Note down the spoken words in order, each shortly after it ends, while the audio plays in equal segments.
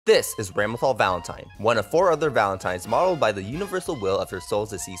This is Ramlethal Valentine, one of 4 other Valentines modeled by the universal will of her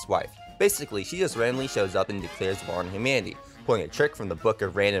soul's deceased wife. Basically, she just randomly shows up and declares war on humanity. Pulling a trick from the book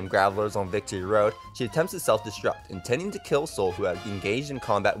of random gravelers on Victory Road, she attempts to self-destruct, intending to kill Soul who had engaged in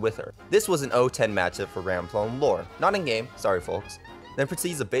combat with her. This was an 0-10 matchup for Ramlethal in lore, not in game, sorry folks. Then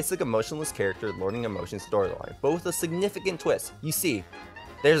proceeds a basic emotionless character Lording Emotion storyline, but with a significant twist. You see,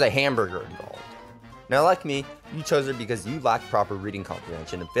 there's a hamburger involved. Now like me, you chose her because you lack proper reading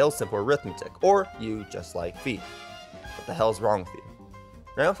comprehension and failed simple arithmetic, or you just like feet. What the hell's wrong with you?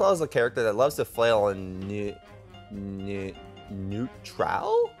 Ramlethal is a character that loves to flail and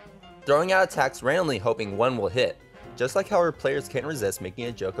neutral? Throwing out attacks randomly hoping one will hit, just like how her players can't resist making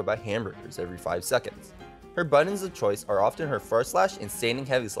a joke about hamburgers every 5 seconds. Her buttons of choice are often her first slash and standing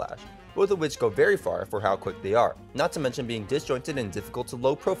heavy slash, both of which go very far for how quick they are, not to mention being disjointed and difficult to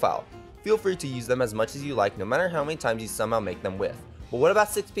low profile. Feel free to use them as much as you like no matter how many times you somehow make them whiff. But what about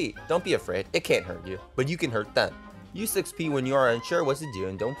 6P? Don't be afraid, it can't hurt you, but you can hurt them. Use 6P when you are unsure what to do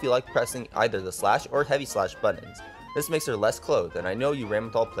and don't feel like pressing either the slash or heavy slash buttons. This makes her less clothed, and I know you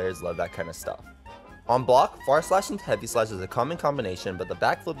Ramlethal players love that kind of stuff. On block, far slash and heavy slash is a common combination, but the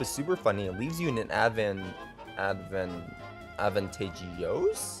backflip is super funny and leaves you in an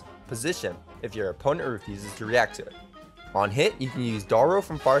advantageous position if your opponent refuses to react to it. On hit, you can use Daro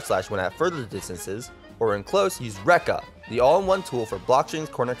from far slash when at further distances, or in close, use Rekka, the all-in-one tool for block strings,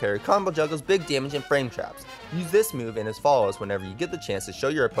 corner carry, combo juggles, big damage, and frame traps. Use this move and as follows whenever you get the chance to show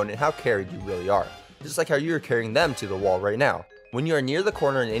your opponent how carried you really are, just like how you are carrying them to the wall right now. When you are near the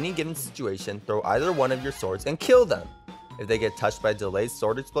corner in any given situation, throw either one of your swords and kill them. If they get touched by a delayed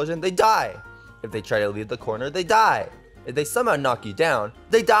sword explosion, they die. If they try to leave the corner, they die. If they somehow knock you down,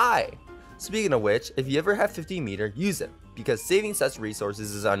 they die. Speaking of which, if you ever have 50 meter, use it, because saving such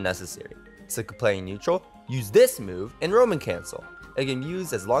resources is unnecessary. Sick of playing neutral? Use this move and Roman cancel. It can be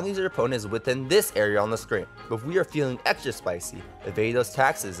used as long as your opponent is within this area on the screen. But if we are feeling extra spicy, evade those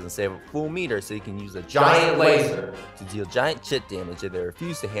taxes and save a full meter so you can use a giant laser to deal giant chit damage if they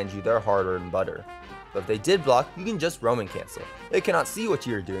refuse to hand you their hard-earned butter. But if they did block, you can just Roman cancel. They cannot see what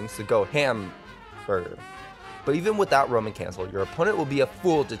you are doing, so go hamburger. But even without Roman cancel, your opponent will be a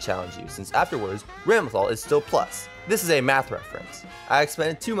fool to challenge you, since afterwards, Ramlethal is still plus. This is a math reference. I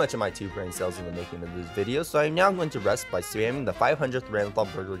expended too much of my 2 brain cells in the making of this video, so I am now going to rest by spamming the 500th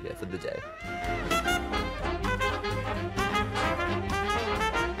Ramlethal burger gif of the day.